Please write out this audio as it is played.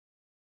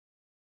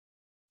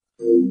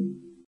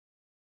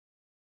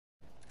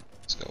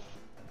Let's go.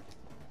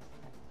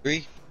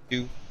 3,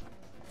 2,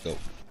 go.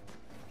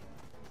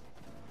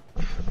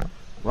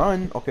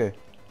 Run. Okay.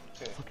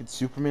 Fucking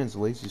Superman's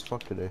lazy as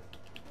fuck today.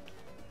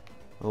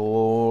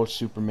 Oh,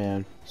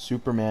 Superman.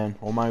 Superman.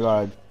 Oh my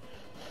god.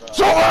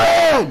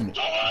 Superman!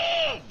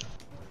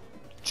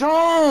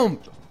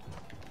 Jump!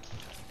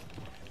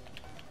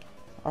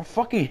 I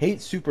fucking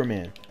hate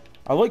Superman.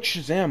 I like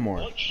Shazam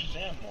more.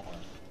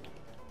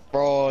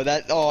 Bro,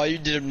 that, oh, you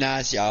did him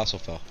nasty. I also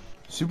fell.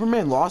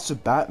 Superman lost to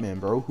Batman,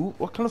 bro.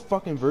 What kind of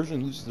fucking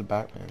version loses to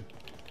Batman?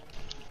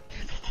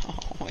 Oh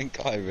my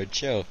god, bro,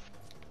 chill.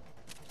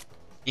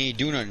 He ain't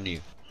do nothing to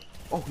you.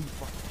 Oh, he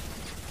fucking.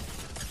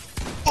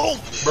 Oh!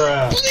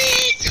 Bruh.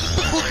 Please!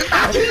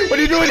 What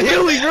are you doing,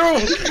 Haley, girl?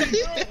 What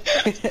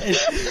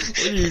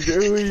are you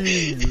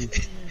doing?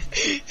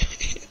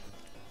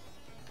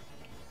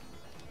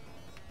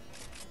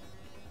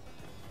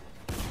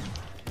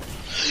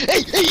 Hey,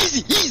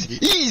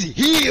 easy!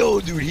 Heal,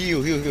 dude,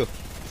 heal.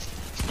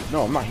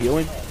 No, I'm not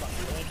healing.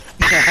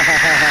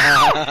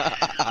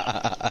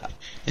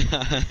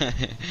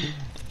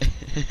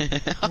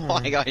 Oh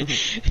my god.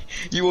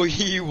 You woke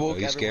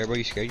You scared, bro?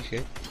 You scared?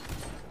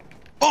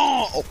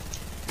 Oh!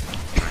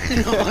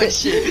 Oh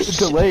shit. It's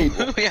delayed.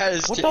 We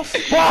had What the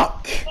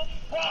fuck?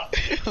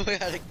 We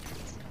had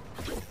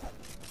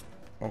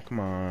Oh, come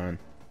on.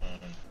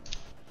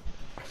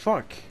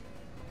 Fuck.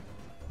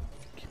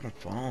 Keep my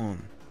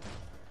phone.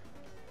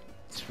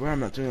 I swear I'm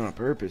not doing it on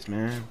purpose,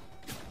 man.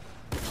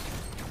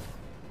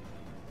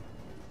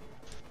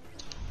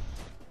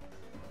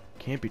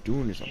 Can't be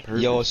doing this on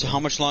purpose. Yo, so how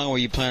much longer were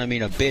you planning on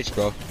being a bitch,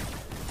 bro?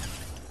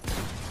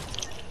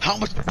 How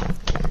much?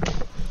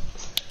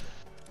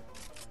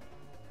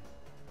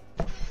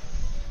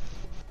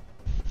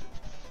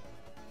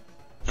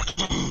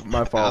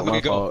 My fault,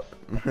 my fault.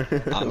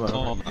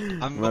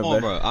 I'm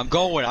going, bro. I'm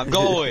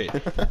going.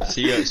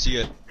 See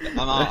ya.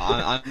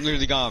 I'm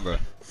literally gone, bro.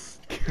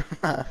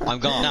 I'm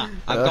gone. Nah,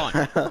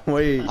 I'm gone.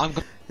 Wait.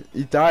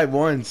 You died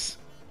once.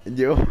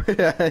 Yo,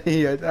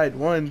 I died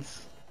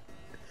once.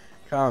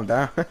 Calm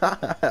down.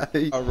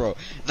 Oh, bro.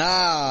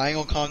 Nah, I ain't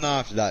gonna calm down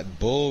after that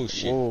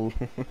bullshit. Whoa.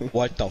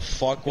 What the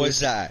fuck was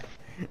that?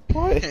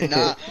 What?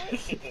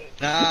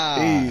 Nah.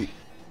 Hey,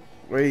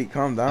 wait,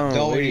 calm down. I'm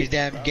done with Wait. these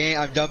damn games.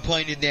 I'm done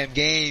playing these damn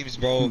games,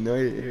 bro. No,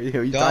 you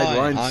Done. died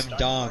once. I'm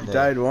done, bro. You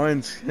died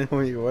once.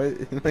 Wait,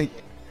 what? Like,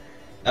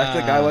 that's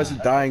like I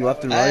wasn't dying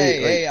left and right.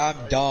 Hey, like,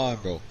 I'm done,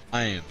 bro.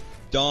 I am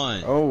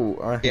done. Oh,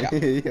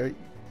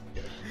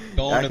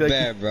 Going act to like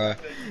bed, bro.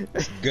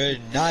 Good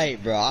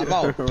night, bro. I'm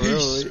out. Peace,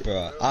 Really?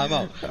 bro. I'm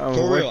out. Oh,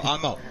 For real, wait.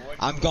 I'm out.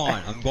 I'm gone.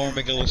 I'm going to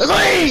make a little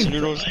Leave!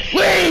 noodles.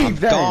 Leave, I'm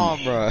then!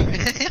 gone, bro.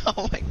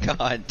 Oh my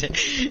god.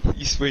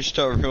 You switched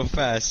up real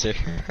fast here.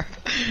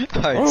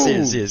 Alright,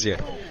 Oh. see ya.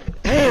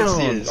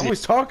 Damn! I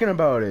was talking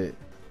about it.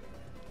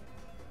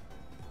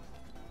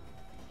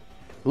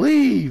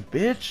 Leave,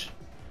 bitch.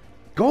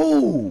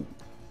 Go.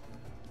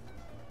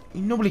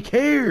 Ain't nobody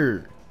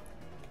care.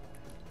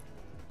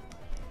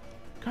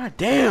 God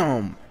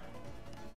damn.